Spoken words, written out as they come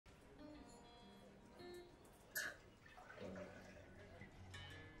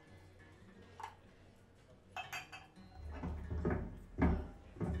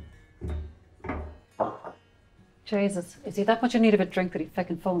Jesus, is he that much in need of a drink that he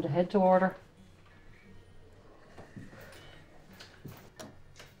feckin' phoned ahead to order?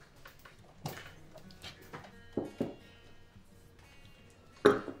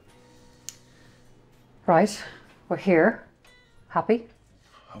 Right, we're here. Happy?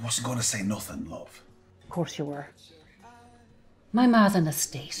 I wasn't going to say nothing, love. Of course you were. My ma's in a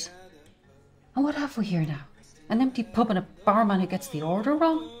state. And what have we here now? An empty pub and a barman who gets the order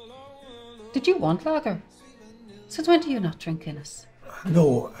wrong? Did you want lager? Since when do you not drink Guinness?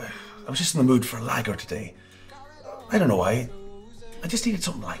 No, I was just in the mood for a lager today. I don't know why. I just needed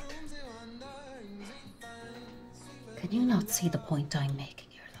something light. Can you not see the point I'm making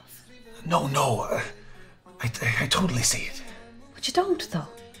here, love? No. I totally see it. But you don't, though.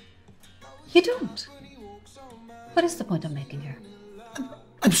 You don't. What is the point I'm making here?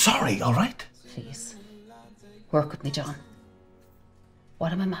 I'm sorry, all right? Please. Work with me, John.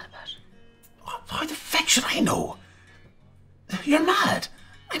 What am I mad about? How the feck should I know? You're mad.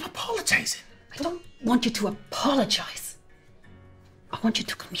 I'm apologising. I don't want you to apologise. I want you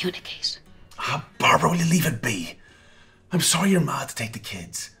to communicate. Barbara, will you leave it be? I'm sorry you're mad to take the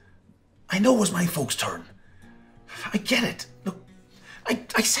kids. I know it was my folks' turn. I get it. Look,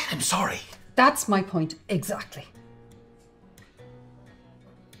 I said I'm sorry. That's my point, exactly.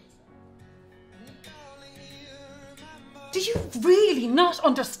 Do you really not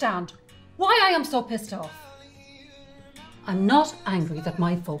understand why I am so pissed off? I'm not angry that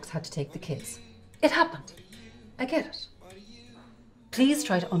my folks had to take the kids. It happened. I get it. Please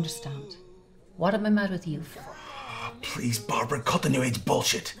try to understand. What am I mad with you for? Oh, please, Barbara, cut the new age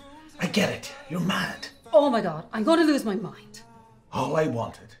bullshit. I get it. You're mad. Oh my God, I'm going to lose my mind. All I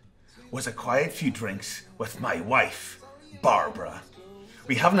wanted was a quiet few drinks with my wife, Barbara.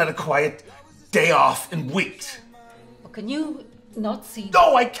 We haven't had a quiet day off in weeks. But can you not see?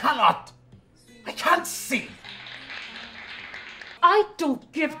 No, I cannot. I can't see. I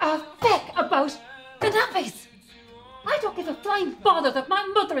don't give a feck about the nappies. I don't give a flying bother that my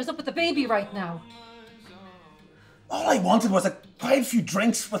mother is up with the baby right now. All I wanted was a quiet few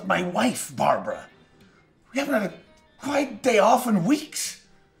drinks with my wife, Barbara. We haven't had a quiet day off in weeks.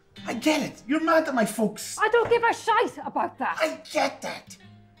 I get it. You're mad at my folks. I don't give a shite about that. I get that.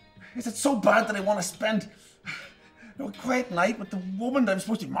 Is it so bad that I want to spend a quiet night with the woman that I'm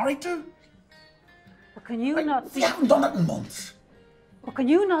supposed to be married to? But can you not see? We haven't done it in months. But can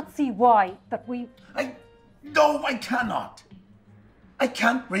you not see why that we... No, I cannot. I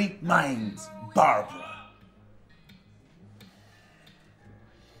can't read minds, Barbara.